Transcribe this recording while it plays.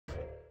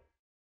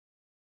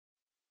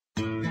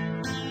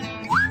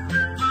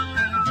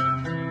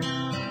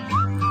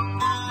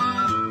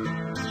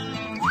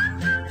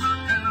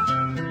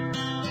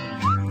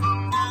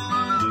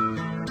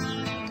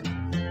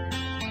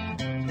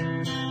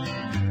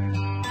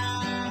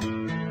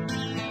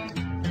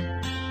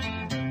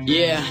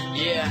Yeah.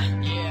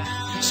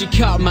 She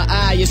caught my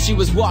eye as she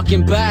was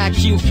walking by.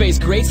 Cute face,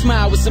 great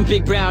smile with some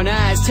big brown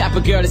eyes. Type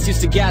of girl that's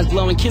used to guys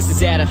blowing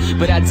kisses at her.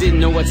 But I didn't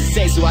know what to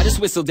say, so I just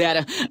whistled at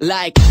her.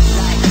 Like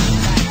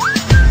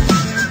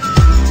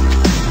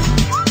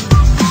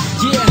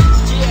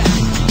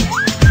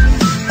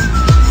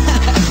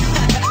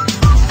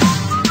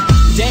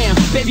damn,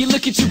 baby,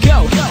 look at you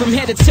go. From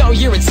head to toe,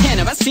 you're a 10.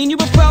 Have I seen you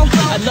before?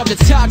 I'd love to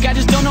talk, I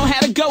just don't know how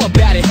to go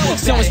about it.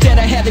 So instead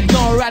I had to go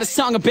and write a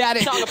song about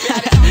it.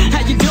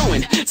 How you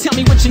doing? Tell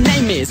me what your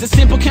name is. A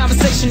simple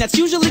conversation that's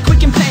usually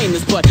quick and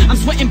painless, but I'm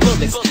sweating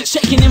bullets,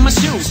 shaking in my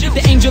shoes.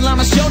 The angel on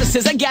my shoulder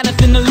says I got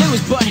nothing to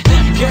lose. But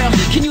girl,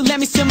 can you lend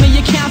me some of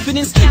your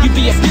confidence? You'd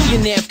be a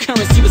billionaire if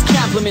currency was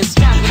compliments.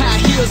 High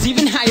heels,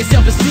 even higher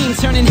self-esteem,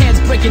 turning heads,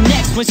 breaking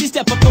necks when she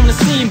step up on the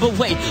scene. But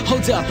wait,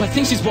 hold up, I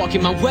think she's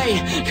walking my way.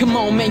 Come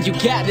on, man, you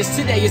got this.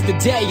 Today is the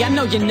day. I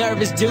know you're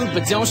nervous, dude,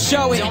 but don't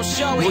show it.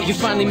 Will you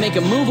finally make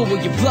a move or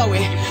will you blow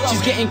it?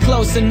 She's getting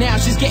closer now,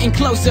 she's getting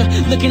closer,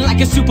 looking like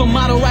a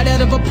supermodel right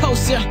out of a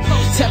poster.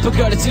 Type of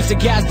girl that's used to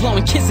guys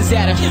blowing kisses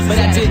at her. But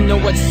I didn't know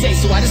what to say,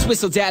 so I just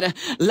whistled at her.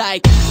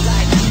 Like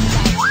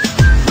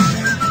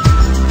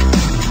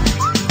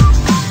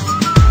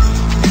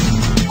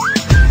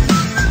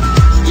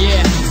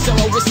yeah, so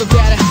I whistled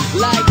at her.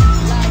 Like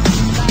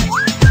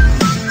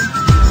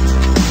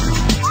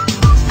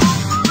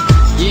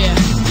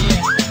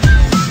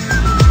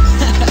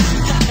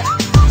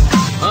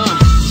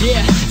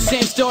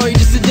same story,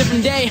 just a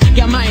different day.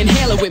 Got my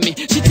inhaler with me,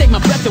 she take my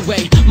breath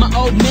away. My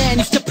old man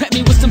used to prep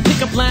me with some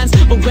pickup lines,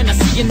 but when I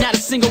see you, not a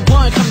single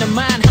one come to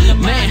mind.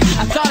 Man,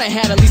 I thought I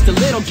had at least a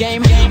little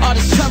game. All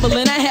this trouble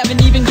and I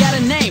haven't even got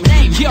a name.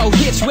 Yo,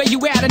 Hitch, where you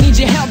at? I need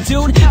your help,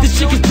 dude. This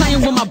chick is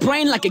playing with my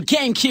brain like a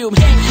GameCube.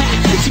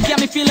 She got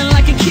me feeling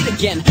like a kid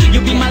again.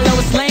 You'll be my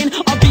Lois Lane,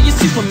 I'll be your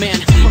Superman.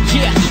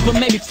 Yeah, but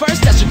maybe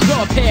first I should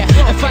grow a pair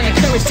and find the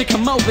courage to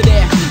come over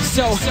there.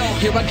 So,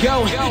 here I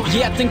go,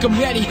 yeah, I think I'm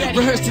ready.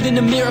 Rehearsed it in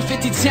the mirror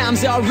 50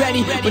 times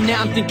already, but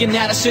now I'm thinking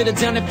that I should've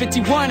done it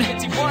 51.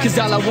 Cause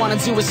all I wanna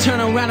do is turn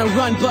around and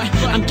run. But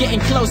I'm getting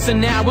closer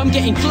now, I'm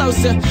getting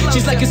closer.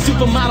 She's like a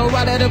supermodel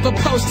right out of a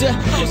poster.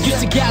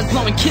 Used to guys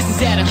blowing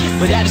kisses at her,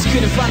 but I just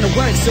couldn't find the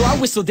words, so I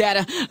whistled at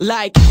her.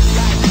 Like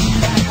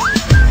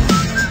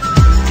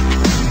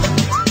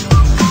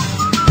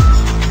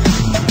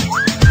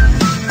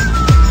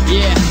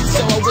yeah,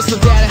 so I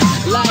whistled at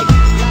her. Like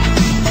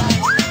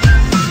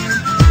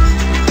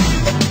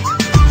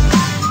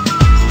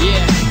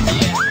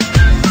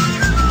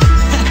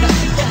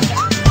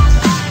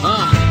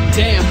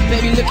damn,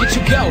 baby, look at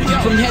you go.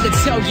 From head to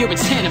toe, you're a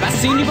 10. Have I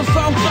seen you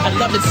before? I'd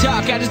love to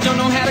talk, I just don't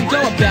know how to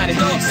go about it.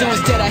 So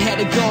instead I had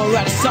to go and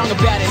write a song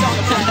about it.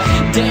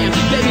 Damn,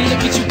 baby, look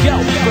at you go.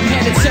 From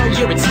head to toe,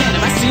 you're a 10.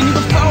 Have I seen you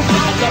before?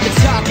 I'd love to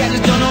talk, I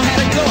just don't know how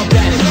to go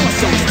about it.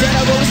 So instead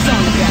I wrote a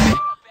song about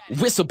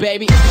it. Whistle,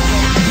 baby.